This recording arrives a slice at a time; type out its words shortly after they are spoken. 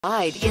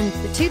Ride in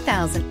the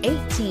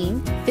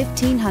 2018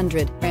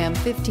 1500. Ram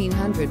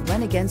 1500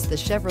 went against the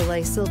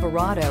Chevrolet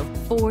Silverado,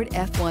 Ford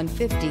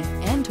F-150,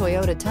 and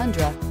Toyota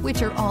Tundra,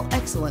 which are all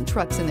excellent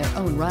trucks in their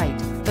own right.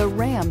 The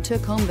Ram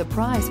took home the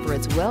prize for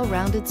its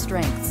well-rounded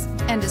strengths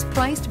and is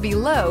priced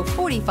below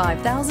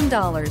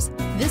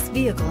 $45,000. This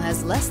vehicle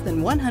has less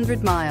than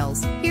 100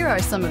 miles. Here are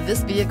some of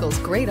this vehicle's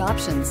great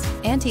options: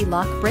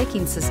 anti-lock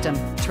braking system,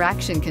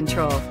 traction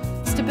control,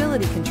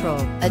 stability control,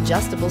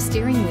 adjustable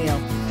steering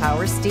wheel,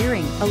 power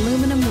steering,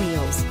 aluminum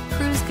wheels,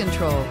 cruise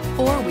control,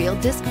 four-wheel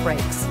disc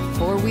brakes,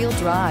 four-wheel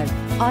drive,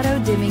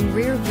 auto-dimming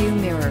rear view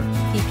mirror,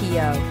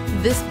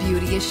 PPO. This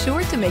beauty is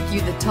sure to make you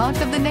the talk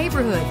of the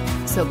neighborhood.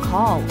 So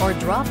call or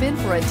drop in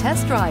for a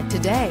test drive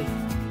today.